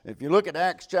If you look at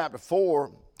Acts chapter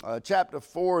 4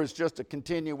 is just a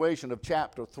continuation of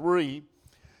chapter 3.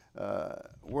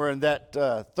 We're in that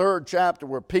third chapter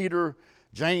where Peter,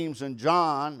 James, and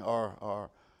John are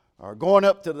going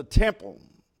up to the temple.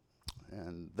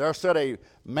 And there sat a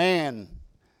man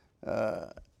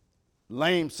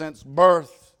lame since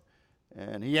birth,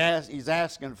 and he's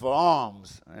asking for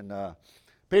alms. And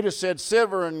Peter said,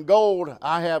 "Silver and gold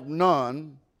I have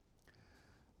none."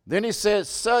 Then he said,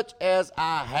 "Such as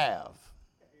I have,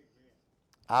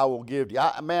 I will give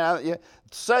to you."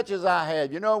 Such as I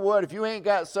have. You know what? If you ain't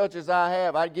got such as I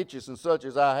have, I'd get you some such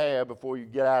as I have before you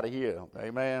get out of here.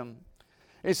 Amen.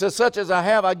 He said, "Such as I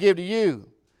have, I give to you."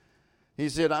 He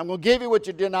said, "I'm going to give you what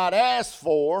you did not ask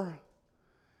for."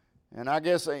 And I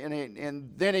guess,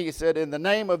 and then he said, "In the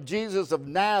name of Jesus of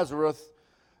Nazareth,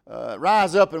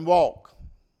 rise up and walk."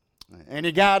 And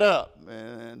he got up.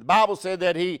 And the Bible said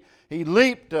that he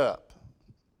leaped up,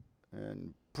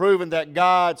 and proving that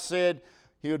God said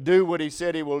he'll do what he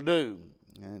said he will do.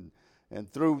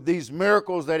 And through these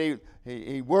miracles that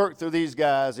he worked through these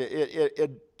guys,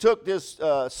 it took this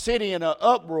city in an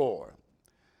uproar.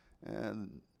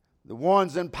 And the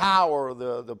ones in power,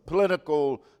 the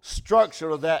political structure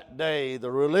of that day,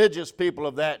 the religious people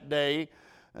of that day,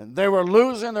 and they were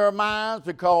losing their minds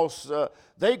because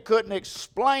they couldn't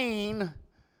explain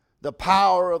the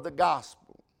power of the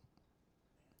gospel.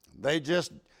 They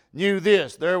just knew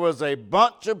this: there was a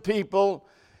bunch of people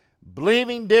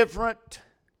believing different,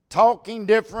 talking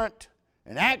different,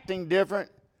 and acting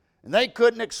different, and they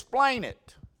couldn't explain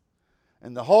it.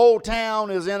 And the whole town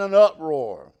is in an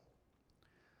uproar.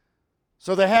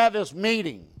 So they have this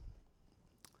meeting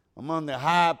among the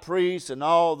high priests and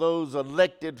all those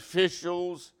elected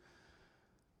officials,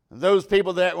 and those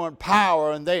people that were in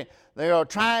power, and they are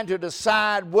trying to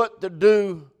decide what to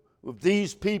do with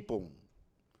these people.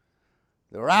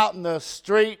 They're out in the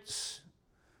streets,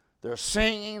 they're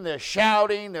singing, they're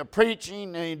shouting, they're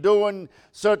preaching, and doing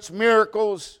such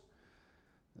miracles.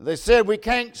 They said, "We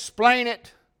can't explain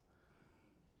it,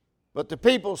 but the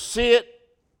people see it.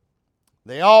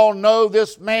 They all know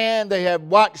this man. They have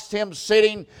watched him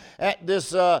sitting at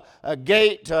this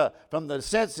gate from the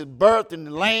sense of birth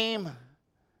and lame.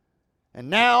 And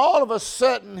now all of a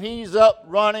sudden he's up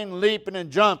running, leaping,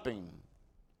 and jumping.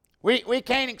 We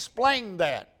can't explain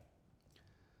that."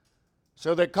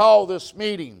 So they called this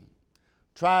meeting,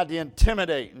 tried to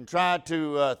intimidate and tried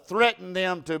to threaten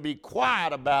them to be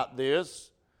quiet about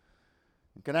this.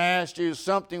 Can I ask you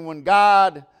something? When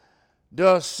God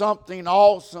does something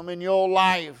awesome in your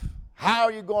life, how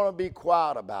are you going to be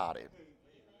quiet about it?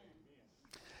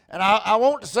 And I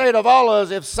want to say to all of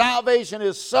us, if salvation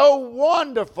is so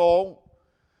wonderful,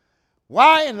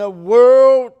 why in the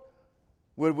world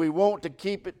would we want to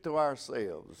keep it to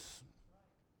ourselves?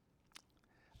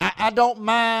 I don't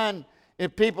mind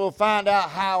if people find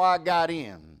out how I got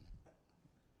in.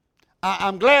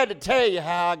 I'm glad to tell you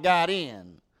how I got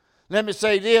in. Let me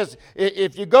say this: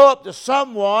 if you go up to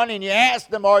someone and you ask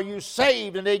them, "Are you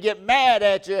saved?" and they get mad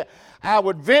at you, I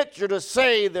would venture to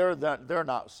say they're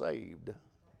not saved.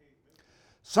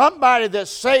 Somebody that's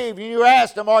saved, and you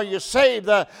ask them, "Are you saved?"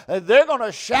 they're going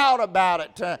to shout about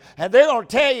it, and they're going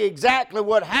to tell you exactly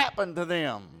what happened to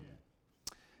them.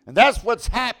 And that's what's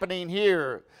happening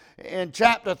here. In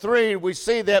chapter 3, we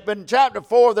see that. But in chapter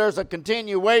 4, there's a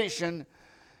continuation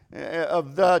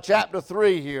of chapter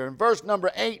 3 here. In verse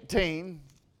number 18,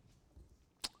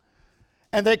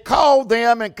 "And they called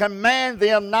them and commanded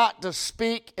them not to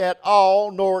speak at all,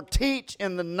 nor teach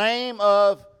in the name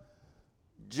of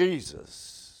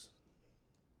Jesus."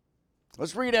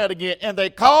 Let's read that again. "And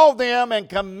they called them and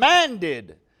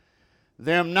commanded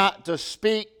them not to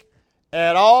speak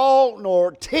at all,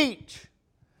 nor teach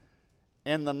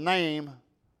in the name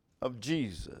of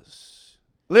Jesus."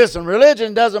 Listen,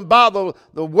 religion doesn't bother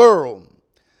the world,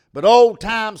 but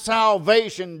old-time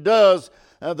salvation does.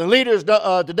 The leaders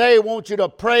today want you to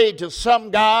pray to some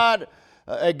God,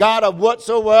 a God of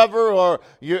whatsoever, or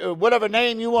whatever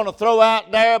name you want to throw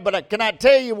out there. But can I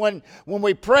tell you, when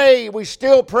we pray, we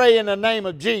still pray in the name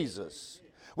of Jesus.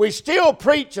 We still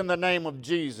preach in the name of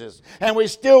Jesus. And we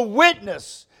still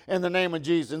witness in the name of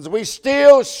Jesus. We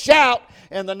still shout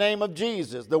in the name of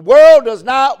Jesus. The world does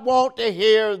not want to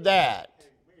hear that.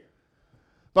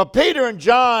 But Peter and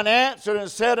John answered and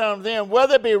said unto them,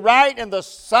 "Whether it be right in the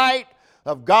sight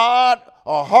of God,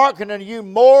 or hearken unto you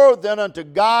more than unto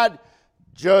God,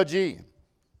 judge ye."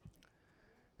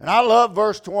 And I love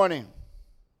verse 20.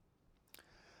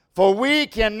 "For we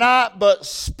cannot but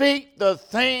speak the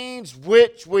things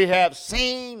which we have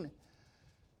seen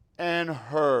and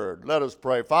heard. Let us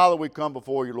pray. Father, we come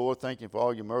before you, Lord. Thank you for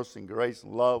all your mercy and grace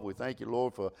and love. We thank you,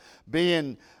 Lord, for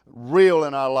being real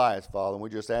in our lives, Father. And we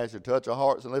just ask you to touch our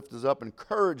hearts and lift us up and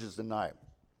encourage us tonight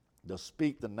to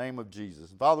speak the name of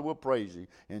Jesus. Father, we'll praise you.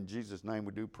 In Jesus' name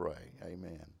we do pray.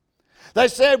 Amen. They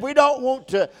said we don't want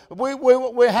to,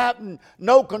 we have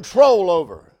no control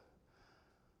over.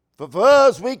 But for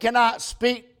us, we cannot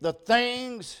speak the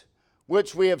things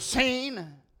which we have seen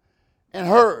and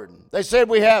heard. They said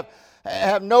we have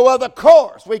no other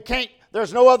course.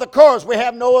 There's no other course. We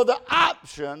have no other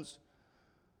options.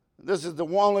 This is the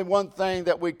only one thing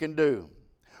that we can do.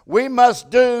 We must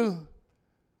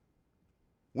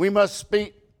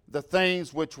speak the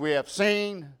things which we have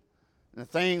seen and the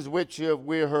things which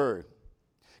we have heard.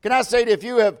 Can I say that if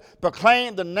you have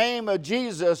proclaimed the name of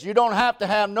Jesus, you don't have to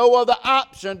have no other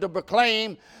option to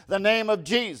proclaim the name of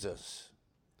Jesus.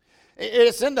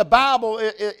 It's in the Bible.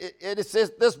 It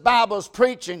says this Bible is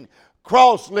preaching,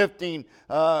 cross-lifting,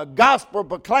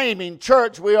 gospel-proclaiming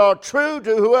church. We are true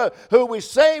to who we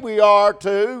say we are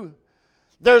to.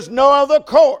 There's no other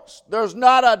course. There's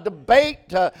not a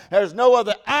debate. There's no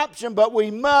other option, but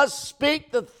we must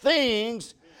speak the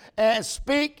things and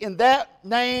speak in that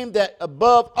name that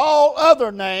above all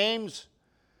other names,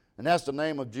 and that's the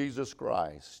name of Jesus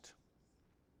Christ.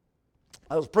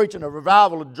 I was preaching a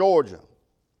revival in Georgia.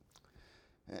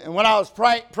 And when I was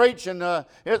preaching,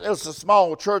 it was a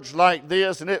small church like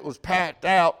this, and it was packed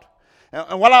out.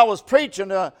 And while I was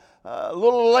preaching, a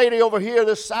little lady over here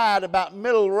this side, about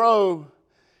middle row,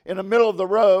 in the middle of the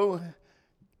row,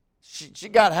 she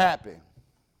got happy.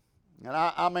 And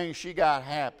I mean, she got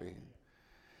happy.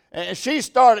 And she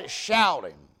started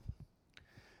shouting.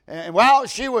 And while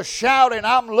she was shouting,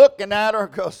 I'm looking at her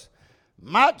because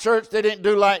my church, they didn't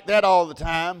do like that all the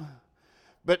time.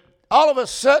 But all of a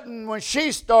sudden, when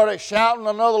she started shouting,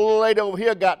 another little lady over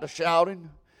here got to shouting.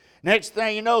 Next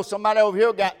thing you know, somebody over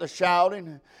here got to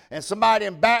shouting. And somebody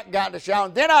in back got to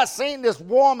shouting. Then I seen this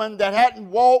woman that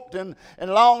hadn't walked in a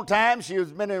long time. She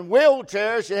was been in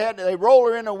wheelchair. They roll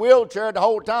her in a wheelchair the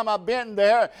whole time I've been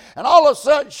there. And all of a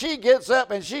sudden she gets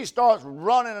up and she starts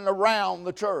running around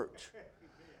the church.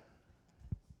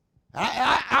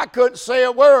 I couldn't say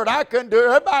a word. I couldn't do it.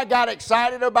 Everybody got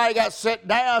excited. Everybody got set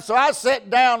down. So I sat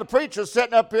down. The preacher's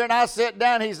sitting up here and I sat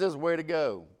down. He says, "Way to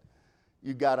go.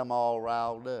 You got them all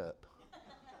riled up."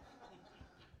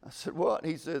 I said, "What?"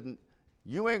 He said,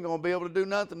 "You ain't going to be able to do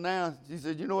nothing now." He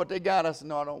said, "You know what they got?" I said,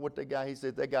 "No, I don't know what they got." He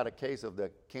said, "They got a case of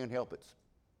the can't help it.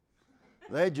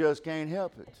 They just can't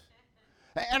help it."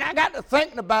 And I got to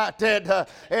thinking about that.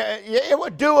 It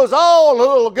would do us all a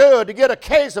little good to get a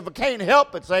case of a can't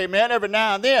help it, amen, every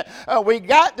now and then. We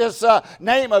got this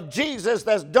name of Jesus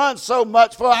that's done so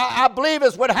much for. I believe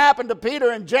it's what happened to Peter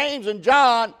and James and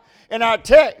John. In our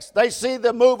text, they see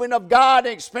the moving of God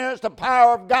and experience the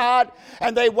power of God,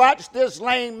 and they watch this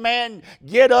lame man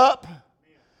get up,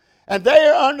 and they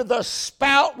are under the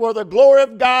spout where the glory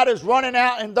of God is running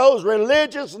out, and those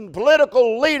religious and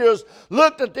political leaders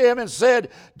looked at them and said,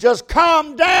 "Just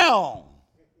calm down.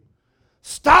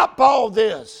 Stop all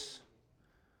this.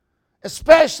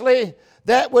 Especially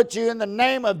that which you in the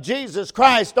name of Jesus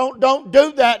Christ. Don't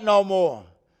do that no more."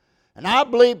 And I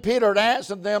believe Peter had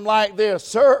answered them like this: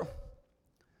 "Sir,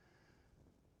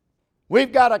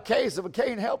 we've got a case of a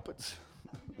can't help it.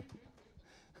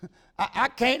 I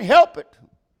can't help it.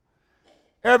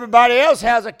 Everybody else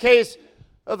has a case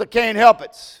of the can't help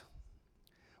it.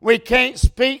 We can't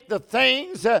speak the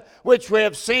things which we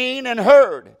have seen and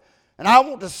heard." And I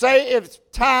want to say it's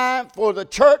time for the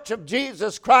Church of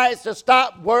Jesus Christ to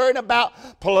stop worrying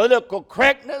about political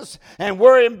correctness and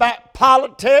worrying about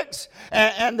politics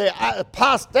and the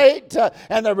apostate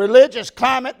and the religious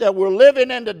climate that we're living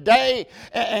in today,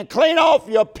 and clean off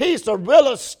your piece of real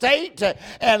estate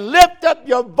and lift up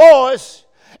your voice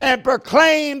and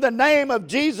proclaim the name of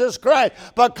Jesus Christ.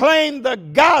 Proclaim the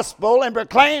gospel and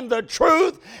proclaim the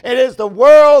truth. It is the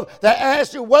world that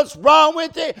asks you, "What's wrong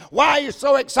with you? Why are you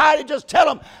so excited?" Just tell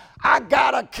them, "I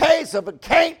got a case of a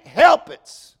can't help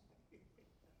it."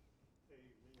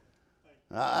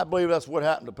 I believe that's what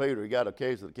happened to Peter. He got a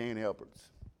case of the can't help it.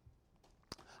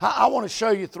 I want to show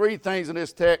you three things in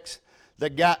this text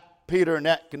that got Peter in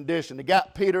that condition. That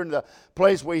got Peter in the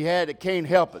place where he had it can't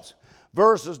help it.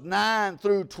 Verses 9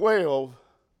 through 12,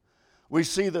 we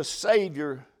see the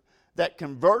Savior that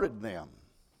converted them.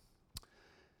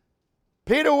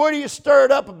 "Peter, what are you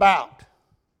stirred up about?"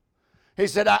 He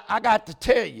said, I got to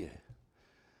tell you.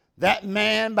 That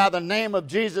man by the name of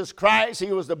Jesus Christ,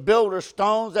 he was the builder's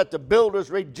stones that the builders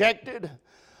rejected.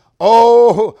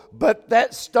 Oh, but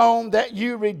that stone that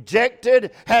you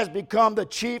rejected has become the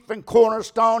chief and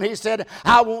cornerstone. He said,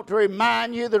 I want to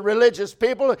remind you, the religious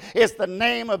people, it's the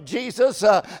name of Jesus,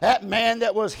 that man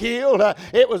that was healed.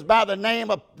 It was by the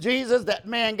name of Jesus that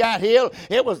man got healed.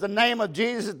 It was the name of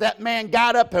Jesus that man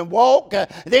got up and walked.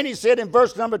 Then he said in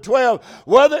verse number 12,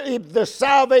 whether there's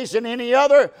salvation any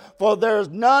other, for there's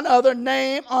none other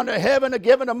name under heaven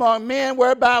given among men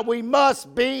whereby we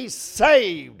must be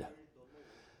saved.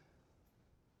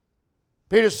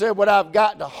 Peter said, what I've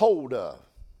got a hold of.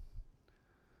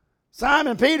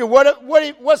 Simon Peter,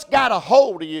 what's got a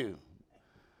hold of you?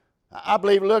 I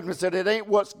believe looking and said, it ain't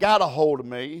what's got a hold of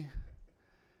me.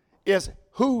 It's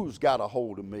who's got a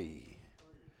hold of me.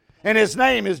 And his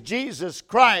name is Jesus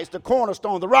Christ, the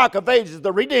cornerstone, the rock of ages,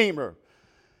 the Redeemer.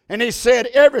 And he said,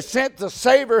 ever since the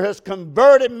Savior has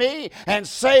converted me and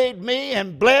saved me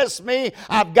and blessed me,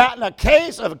 I've gotten a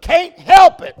case of can't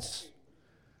help it.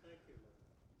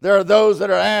 There are those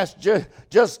that are asked,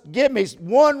 just give me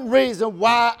one reason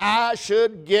why I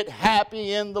should get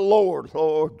happy in the Lord.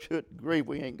 Lord, good grief,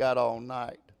 we ain't got all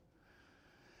night.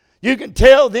 You can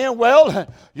tell them,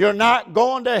 well, you're not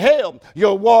going to hell.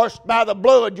 You're washed by the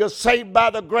blood. You're saved by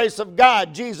the grace of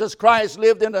God. Jesus Christ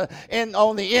lived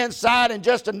on the inside, and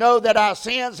just to know that our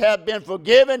sins have been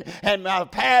forgiven and our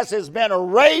past has been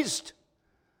erased.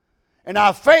 And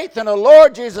our faith in the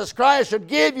Lord Jesus Christ should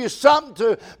give you something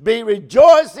to be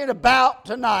rejoicing about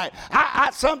tonight.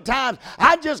 Sometimes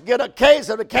I just get a case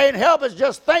of the can't help it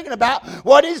just thinking about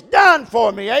what He's done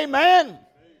for me. Amen.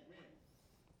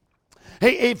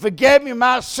 He forgave me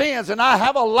my sins, and I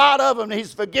have a lot of them.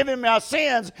 He's forgiven me my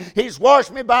sins. He's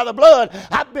washed me by the blood.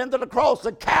 I've been to the cross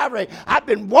of Calvary. I've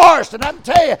been washed, and I'm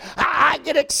telling you, I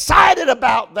get excited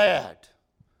about that.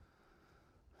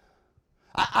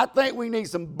 I think we need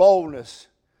some boldness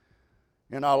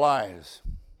in our lives.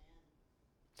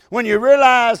 When you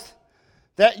realize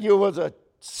that you was a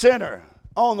sinner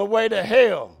on the way to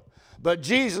hell, but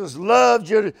Jesus loved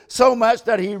you so much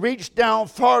that He reached down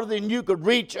farther than you could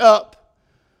reach up,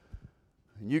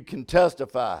 and you can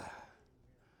testify.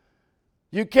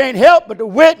 You can't help but to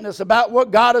witness about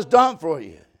what God has done for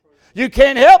you. You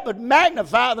can't help but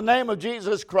magnify the name of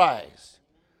Jesus Christ.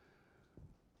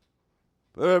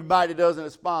 But everybody doesn't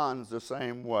respond the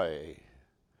same way.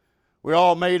 We're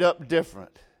all made up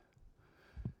different.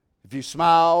 If you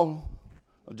smile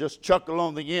or just chuckle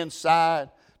on the inside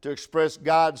to express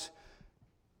God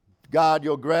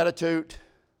your gratitude,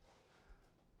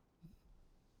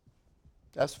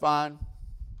 that's fine.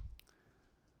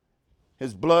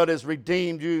 His blood has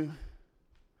redeemed you.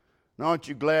 And aren't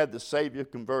you glad the Savior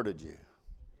converted you?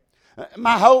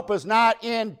 My hope is not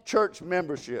in church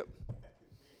membership.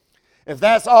 If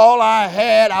that's all I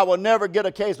had, I will never get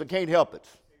a case of can't help it.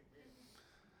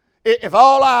 If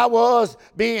all I was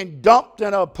being dumped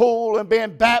in a pool and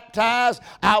being baptized,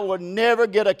 I would never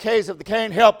get a case of the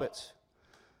can't help it.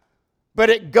 But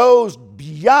it goes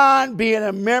beyond being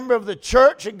a member of the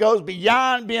church. It goes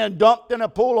beyond being dumped in a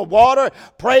pool of water.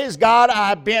 Praise God,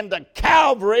 I've been to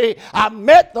Calvary. I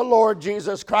met the Lord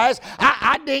Jesus Christ.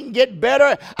 I didn't get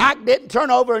better. I didn't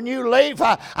turn over a new leaf.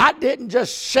 I didn't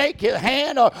just shake His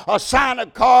hand or sign a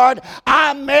card.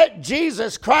 I met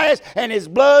Jesus Christ, and His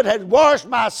blood has washed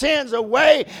my sins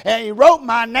away, and He wrote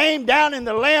my name down in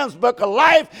the Lamb's Book of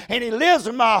Life, and He lives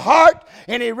in my heart,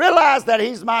 and He realized that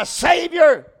He's my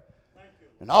Savior.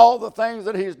 And all the things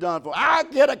that He's done for me. I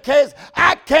get a case,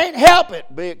 I can't help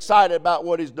it. Be excited about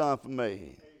what He's done for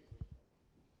me.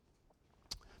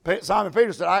 Simon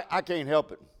Peter said, I can't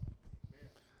help it.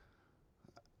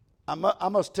 I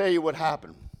must tell you what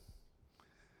happened.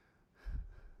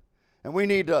 And we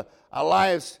need to, our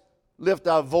lives, lift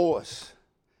our voice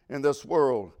in this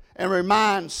world and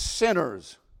remind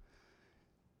sinners.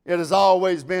 It has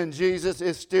always been Jesus.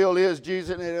 It still is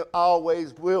Jesus. And it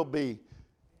always will be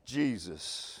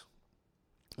Jesus.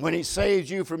 When He saves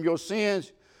you from your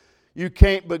sins, you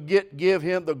can't but give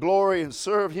Him the glory and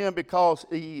serve Him because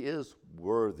He is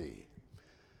worthy.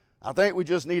 I think we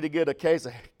just need to get a case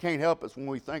of can't help us when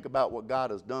we think about what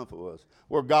God has done for us,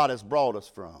 where God has brought us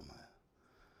from.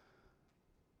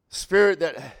 Spirit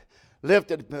that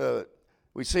lifted,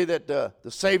 we see that the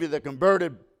Savior that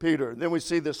converted Peter. Then we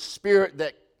see the Spirit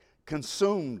that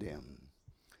consumed him.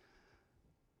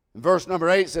 Verse number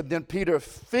 8 said, then Peter,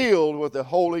 filled with the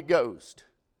Holy Ghost,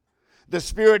 The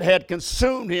Spirit had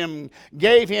consumed him,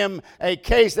 gave him a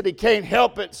case that he can't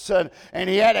help it, and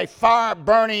he had a fire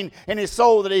burning in his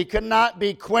soul that he could not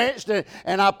be quenched.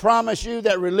 And I promise you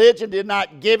that religion did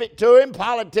not give it to him,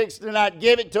 politics did not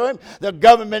give it to him, the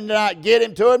government did not give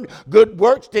it to him, good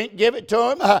works didn't give it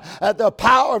to him. The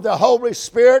power of the Holy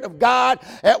Spirit of God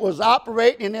that was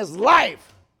operating in his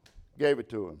life gave it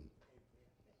to him.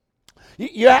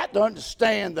 You have to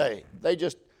understand they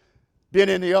just been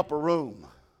in the upper room.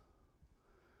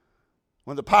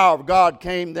 When the power of God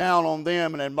came down on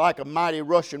them and like a mighty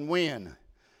rushing wind.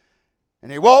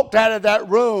 And he walked out of that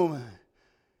room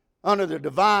under the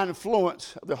divine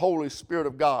influence of the Holy Spirit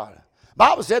of God. The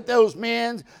Bible said those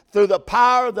men, through the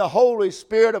power of the Holy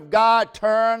Spirit of God,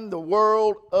 turned the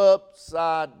world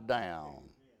upside down.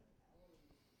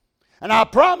 And I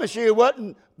promise you, it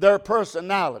wasn't their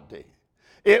personality.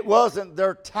 It wasn't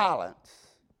their talents.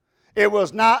 It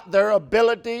was not their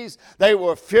abilities. They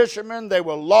were fishermen. They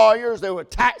were lawyers. They were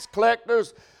tax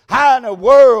collectors. How in the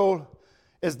world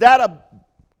is that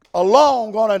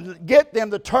alone going to get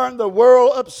them to turn the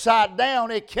world upside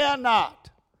down? It cannot.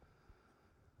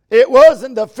 It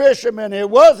wasn't the fisherman. It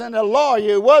wasn't the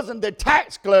lawyer. It wasn't the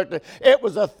tax collector. It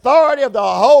was the authority of the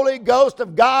Holy Ghost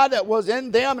of God that was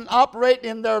in them and operating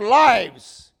in their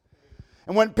lives.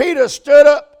 And when Peter stood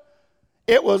up,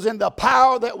 it was in the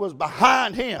power that was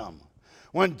behind him.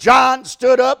 When John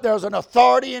stood up, there was an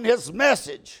authority in his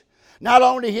message. Not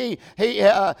only he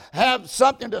had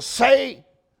something to say,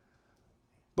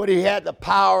 but he had the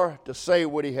power to say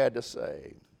what he had to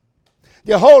say.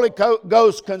 The Holy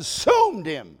Ghost consumed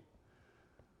him.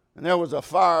 And there was a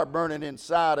fire burning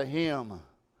inside of him.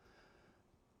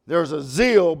 There was a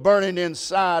zeal burning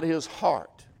inside his heart.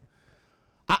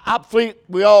 I think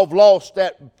we all have lost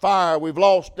that fire. We've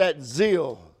lost that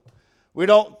zeal. We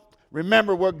don't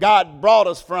remember where God brought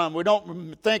us from. We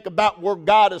don't think about where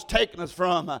God has taken us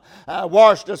from,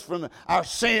 washed us from our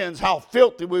sins, how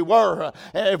filthy we were.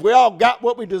 If we all got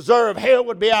what we deserve, hell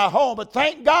would be our home. But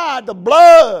thank God the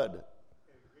blood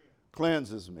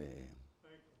cleanses me.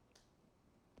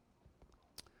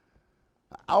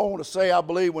 I want to say I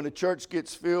believe when the church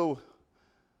gets filled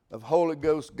of Holy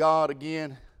Ghost God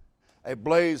again, a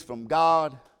blaze from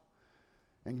God,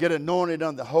 and get anointed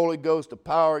under the Holy Ghost of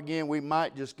power again, we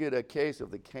might just get a case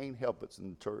of the can't help it in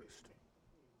the church.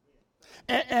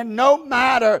 And no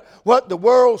matter what the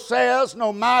world says,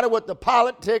 no matter what the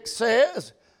politics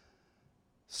says,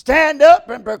 stand up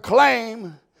and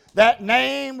proclaim that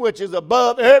name which is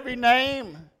above every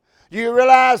name. Do you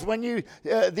realize when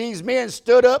these men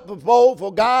stood up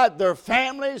before God, their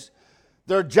families,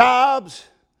 their jobs,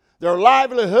 their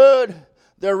livelihood,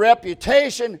 their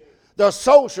reputation, their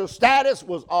social status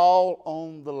was all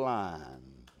on the line.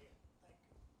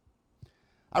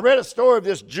 I read a story of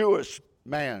this Jewish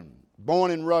man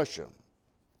born in Russia,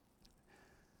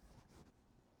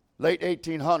 late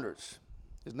 1800s.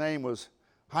 His name was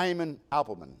Hyman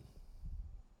Appelman.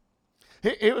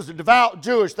 He was a devout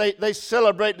Jewish. They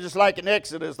celebrate just like in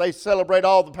Exodus. They celebrate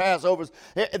all the Passovers.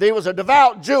 He was a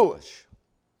devout Jewish.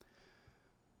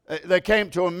 They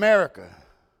came to America.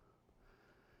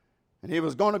 And he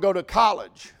was going to go to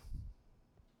college.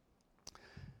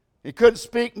 He couldn't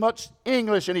speak much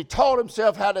English, and he taught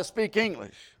himself how to speak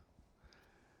English.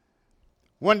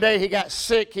 One day he got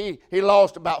sick. He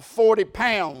lost about 40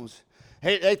 pounds.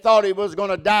 They thought he was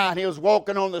going to die, and he was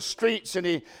walking on the streets, and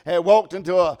he had walked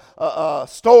into a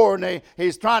store, and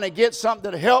he's trying to get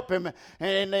something to help him.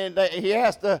 And he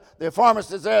asked the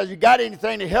pharmacist there, "You got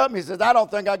anything to help me?" He says, "I don't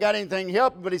think I got anything to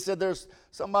help you," but he said, "There's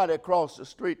somebody across the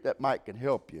street that might can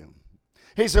help you."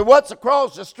 He said, "What's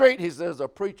across the street?" He says, "There's a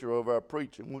preacher over there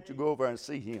preaching. Won't you go over and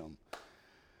see him?"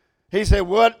 He said,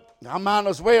 "What? I might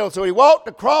as well." So he walked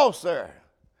across there.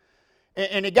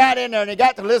 And he got in there and he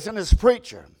got to listen to this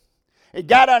preacher. He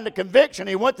got under conviction.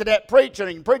 He went to that preacher,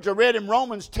 and the preacher read him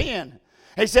Romans 10.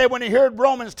 He said when he heard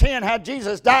Romans 10, how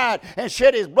Jesus died and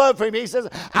shed his blood for him, he says,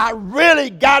 I really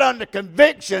got under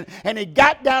conviction. And he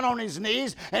got down on his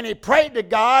knees and he prayed to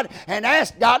God and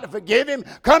asked God to forgive him,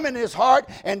 come in his heart.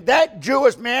 And that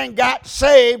Jewish man got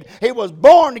saved. He was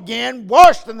born again,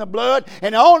 washed in the blood,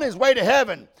 and on his way to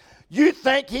heaven. You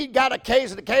think he got a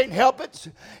case that can't help it?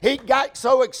 He got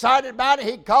so excited about it,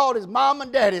 he called his mom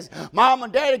and daddy. Mom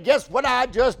and daddy, guess what I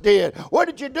just did? What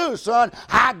did you do, son?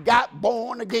 I got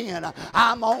born again.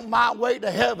 I'm on my way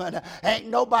to heaven. Ain't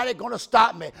nobody going to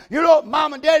stop me. You know what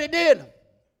mom and daddy did?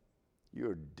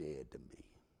 You're dead to me.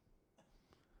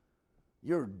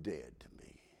 You're dead to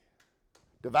me.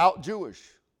 Devout Jewish.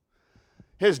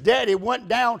 His daddy went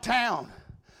downtown,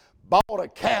 bought a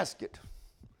casket,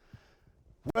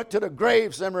 went to the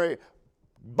grave cemetery,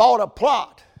 bought a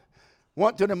plot,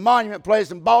 Went to the monument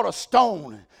place and bought a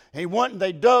stone. He went and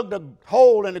they dug the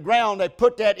hole in the ground. They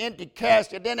put that empty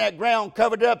casket in that ground,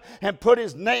 covered it up, and put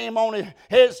his name on his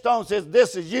headstone. Says,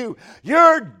 "This is you.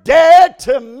 You're dead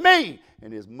to me."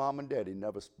 And his mom and daddy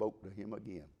never spoke to him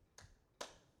again.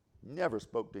 Never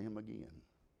spoke to him again.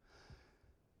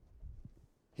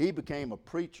 He became a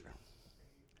preacher.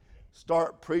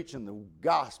 Start preaching the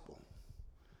gospel.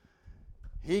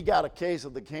 He got a case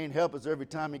of the can't help it every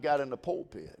time he got in the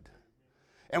pulpit.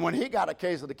 And when he got a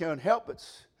case of the can't help it,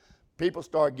 people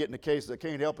started getting a case of the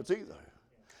can't help it either.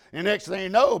 And next thing you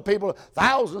know,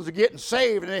 thousands are getting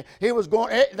saved. And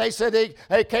they said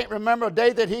they can't remember a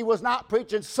day that he was not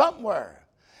preaching somewhere.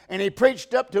 And he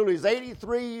preached up till he was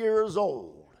 83 years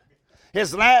old.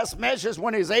 His last message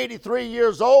when he was 83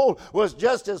 years old was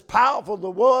just as powerful as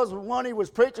it was when he was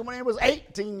preaching when he was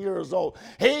 18 years old.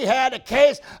 He had a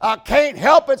case of can't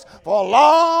help it for a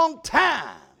long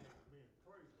time.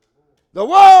 The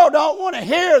world don't want to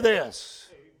hear this.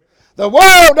 The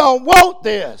world don't want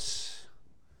this.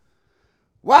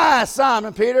 Why,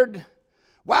 Simon Peter?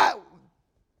 Why?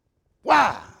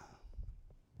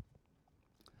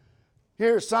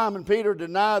 Here Simon Peter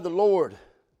denied the Lord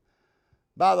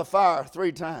by the fire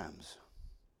 3 times.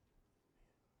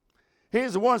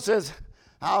 He's the one that says,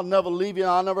 "I'll never leave you,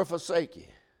 I'll never forsake you."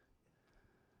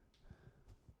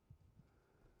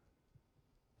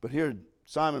 But here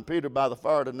Simon Peter by the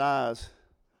fire denies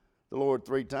the Lord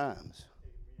 3 times.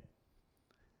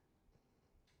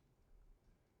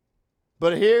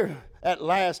 But here at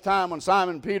last time when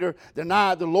Simon Peter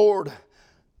denied the Lord,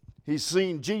 he's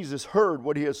seen Jesus, heard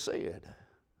what he has said.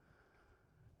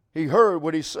 He heard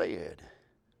what he said.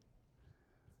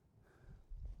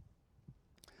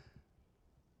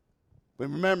 But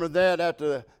remember that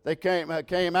after they came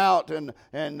out and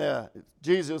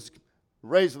Jesus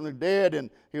raised from the dead and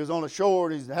he was on the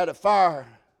shore and he had a fire.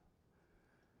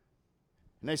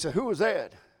 And they said, "Who was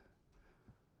that?"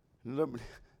 And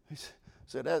he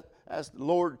said, "That's the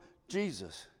Lord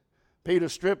Jesus." Peter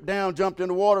stripped down, jumped in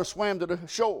the water, swam to the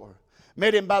shore,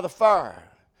 met him by the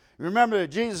fire. Remember that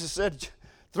Jesus said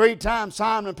 3 times,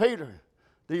 "Simon Peter,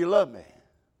 do you love me?"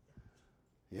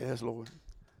 "Yes, Lord."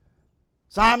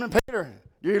 "Simon Peter,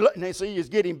 do you love me?" And they see he's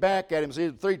getting back at him.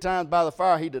 See, 3 times by the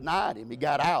fire, he denied him. He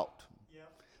got out.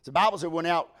 Yep. The Bible said went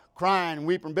out crying and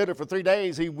weeping bitter for 3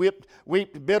 days. He wept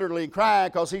bitterly and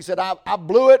cried because he said, I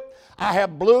blew it. I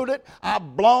have blew it.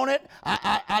 I've blown it.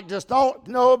 I just don't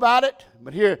know about it.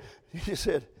 But here, he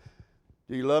said,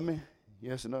 "Do you love me?"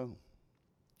 "Yes and no."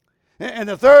 And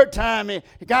the 3rd time,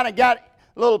 he kind of got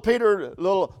little Peter,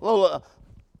 little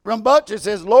rambunctious,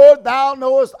 says, "Lord, thou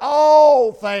knowest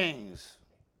all things."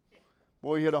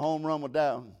 Boy, you hit a home run with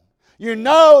that one. "You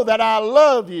know that I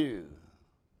love you."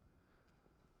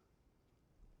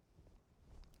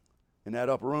 In that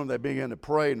upper room, they began to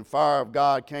pray, and the fire of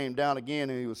God came down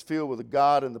again, and he was filled with the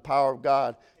God, and the power of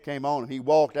God came on him. He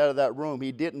walked out of that room.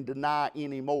 He didn't deny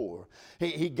anymore.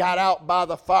 He got out by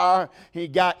the fire. He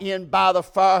got in by the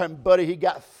fire, and buddy, he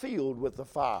got filled with the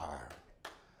fire.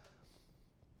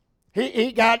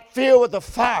 He got filled with the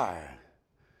fire.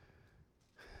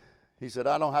 He said,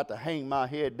 "I don't have to hang my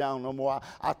head down no more.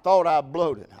 I thought I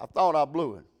blew it. I thought I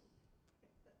blew it."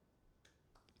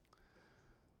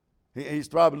 He's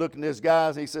probably looking at this guy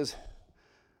and he says,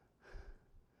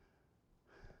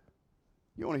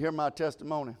 "You want to hear my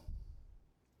testimony?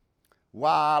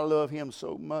 Why I love him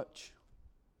so much?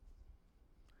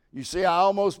 You see, I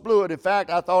almost blew it. In fact,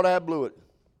 I thought I blew it.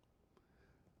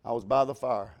 I was by the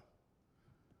fire.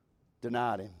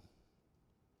 Denied him.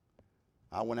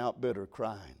 I went out bitter,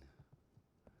 crying.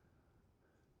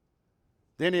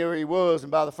 Then here he was,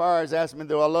 and by the fire he's asking me,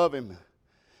 do I love him?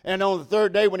 And on the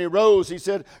 3rd day when he rose, he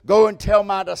said, "Go and tell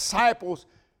my disciples,"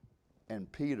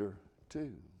 and Peter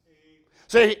too.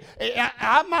 See,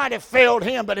 I might have failed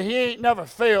him, but he ain't never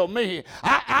failed me.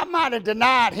 I might have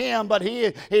denied him, but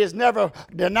he has never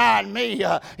denied me.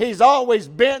 He's always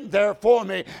been there for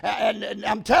me. And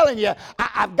I'm telling you,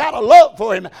 I've got a love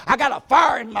for him. I got a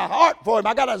fire in my heart for him.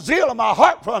 I got a zeal in my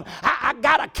heart for him. I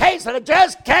got a case that I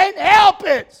just can't help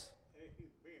it.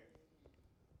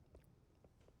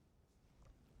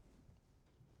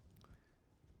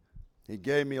 He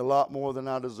gave me a lot more than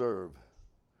I deserve.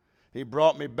 He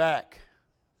brought me back.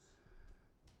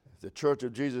 If the Church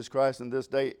of Jesus Christ in this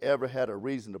day ever had a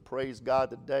reason to praise God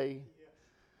today,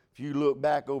 if you look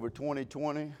back over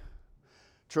 2020,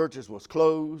 churches was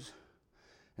closed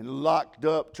and locked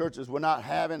up. Churches were not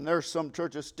having. There's some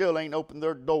churches still ain't opened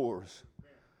their doors.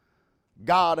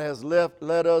 God has let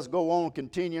us go on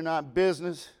continuing our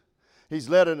business. He's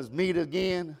letting us meet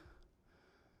again.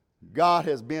 God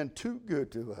has been too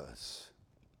good to us.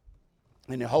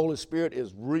 And the Holy Spirit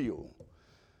is real.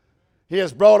 He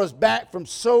has brought us back from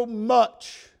so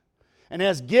much and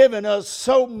has given us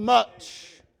so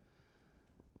much.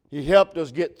 He helped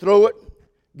us get through it,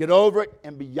 get over it,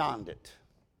 and beyond it.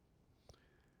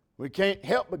 We can't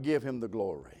help but give him the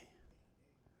glory.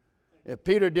 If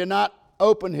Peter did not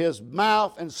open his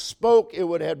mouth and spoke, it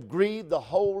would have grieved the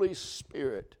Holy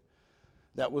Spirit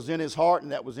that was in his heart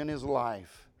and that was in his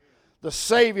life. The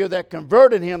Savior that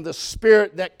converted him, the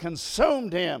Spirit that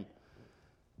consumed him.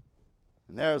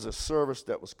 And there's a service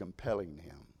that was compelling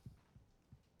him.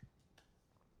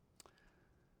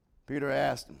 Peter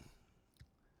asked him,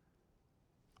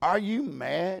 "Are you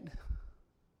mad?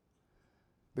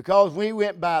 Because we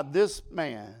went by this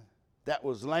man that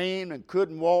was lame and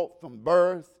couldn't walk from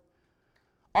birth.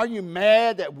 Are you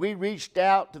mad that we reached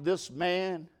out to this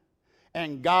man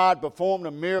and God performed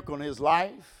a miracle in his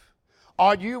life?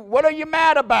 What are you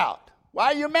mad about? Why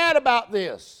are you mad about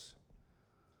this?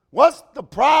 What's the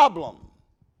problem?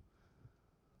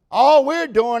 All we're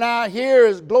doing out here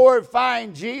is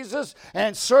glorifying Jesus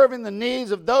and serving the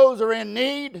needs of those who are in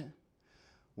need.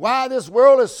 Why this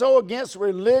world is so against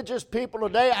religious people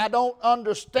today, I don't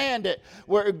understand it.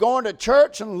 We're going to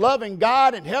church and loving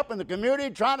God and helping the community,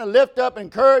 trying to lift up and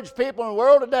encourage people in the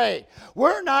world today.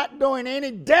 We're not doing any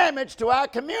damage to our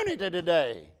community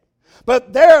today.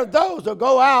 But there are those who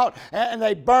go out and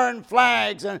they burn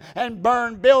flags and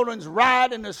burn buildings,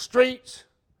 riot in the streets.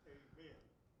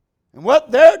 And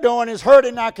what they're doing is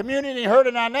hurting our community,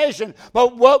 hurting our nation.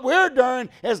 But what we're doing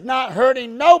is not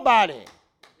hurting nobody.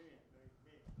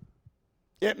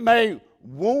 It may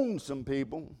wound some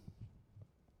people.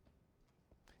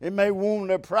 It may wound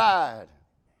their pride.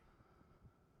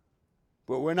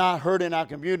 But we're not hurting our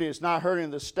community. It's not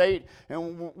hurting the state.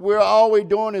 And all we're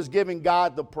doing is giving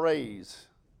God the praise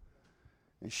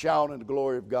and shouting the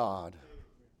glory of God.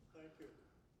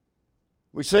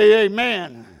 We say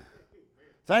amen.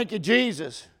 Thank you,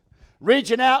 Jesus.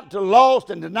 Reaching out to the lost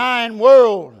and denying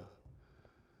world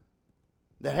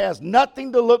that has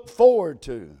nothing to look forward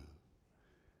to.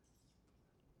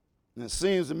 And it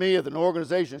seems to me if an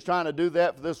organization is trying to do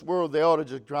that for this world, they ought to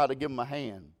just try to give them a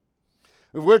hand.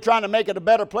 If we're trying to make it a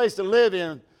better place to live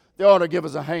in, they ought to give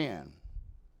us a hand.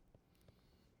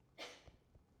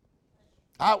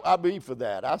 I'll be for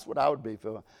that. That's what I would be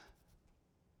for.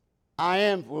 I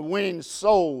am for winning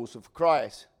souls for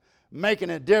Christ, making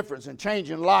a difference and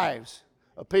changing lives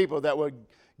of people that would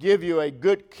give you a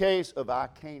good case of I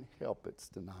can't help it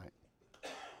tonight.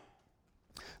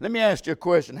 Let me ask you a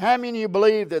question. How many of you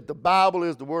believe that the Bible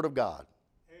is the Word of God?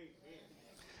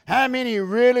 How many of you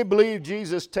really believe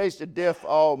Jesus tasted death for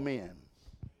all men?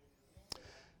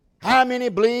 How many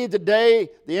believe today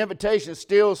the invitation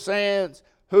still stands,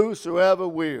 whosoever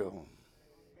will?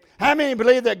 How many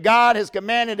believe that God has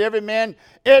commanded every man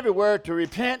everywhere to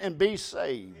repent and be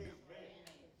saved?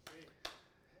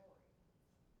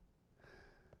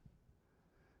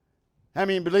 How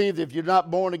many believe that if you're not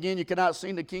born again, you cannot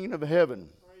see the kingdom of heaven?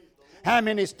 How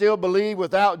many still believe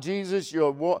without Jesus,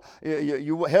 heaven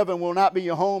will not be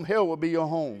your home, hell will be your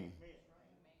home?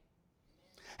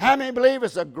 How many believe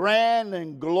it's a grand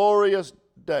and glorious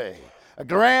day? A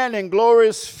grand and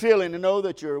glorious feeling to know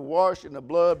that you're washed in the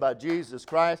blood by Jesus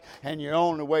Christ and you're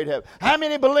on the way to heaven. How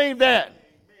many believe that?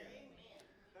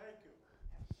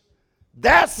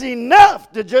 That's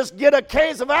enough to just get a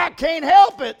case of I can't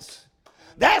help it.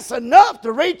 That's enough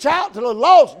to reach out to the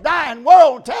lost, dying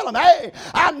world and tell them, hey,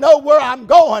 I know where I'm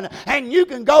going and you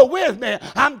can go with me.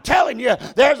 I'm telling you,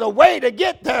 there's a way to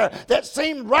get there that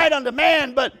seemed right unto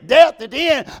man, but death at the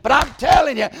end. But I'm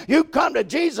telling you, you come to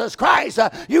Jesus Christ,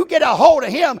 you get a hold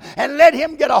of him and let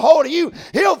him get a hold of you.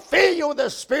 He'll fill you with the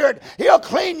Spirit. He'll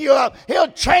clean you up.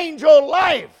 He'll change your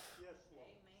life.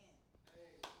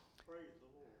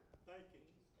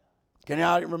 Can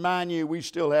I remind you, we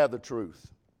still have the truth.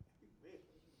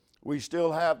 We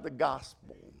still have the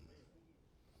gospel.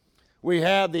 We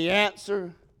have the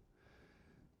answer.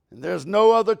 And there's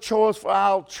no other choice for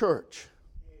our church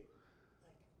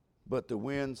but to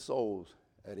win souls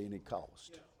at any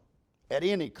cost. At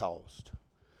any cost.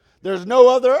 There's no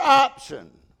other option.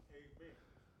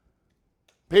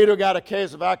 Peter got a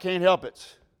case of I can't help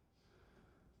it.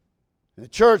 In the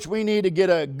church, we need to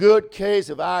get a good case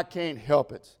of I can't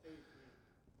help it.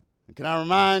 And can I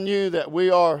remind you that we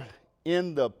are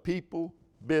in the people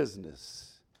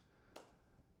business.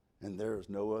 And there is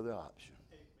no other option.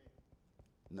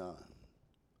 None.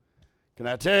 Can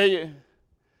I tell you,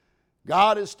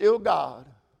 God is still God.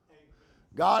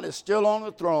 God is still on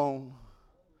the throne.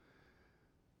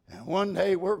 And one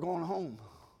day we're going home.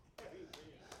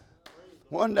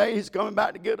 One day he's coming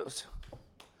back to get us.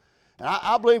 And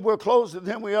I believe we're closer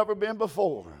than we ever been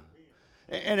before.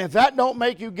 And if that don't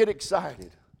make you get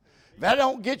excited, if that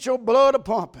don't get your blood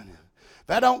a-pumping, if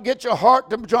that don't get your heart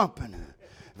to jumping,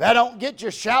 if that don't get your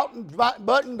shouting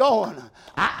button going,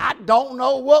 I don't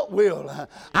know what will.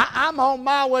 I'm on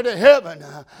my way to heaven.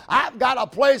 I've got a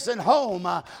place at home.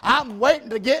 I'm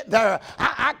waiting to get there.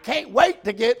 I can't wait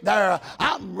to get there.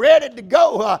 I'm ready to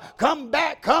go. Come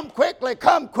back. Come quickly.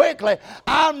 Come quickly.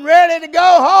 I'm ready to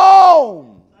go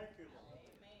home.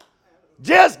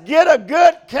 Just get a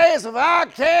good case of I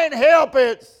can't help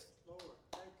it.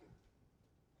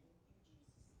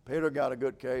 Peter got a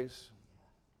good case.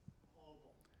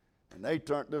 And they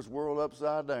turned this world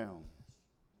upside down.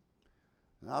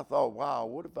 And I thought, wow,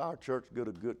 what if our church got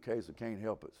a good case of can't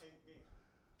help it?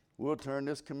 We'll turn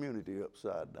this community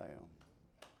upside down.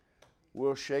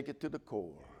 We'll shake it to the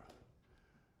core.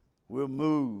 We'll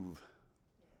move.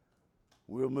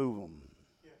 We'll move them.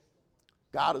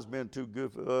 God has been too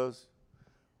good for us.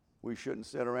 We shouldn't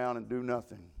sit around and do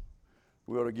nothing.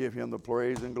 We ought to give him the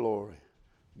praise and glory.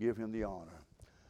 Give him the honor.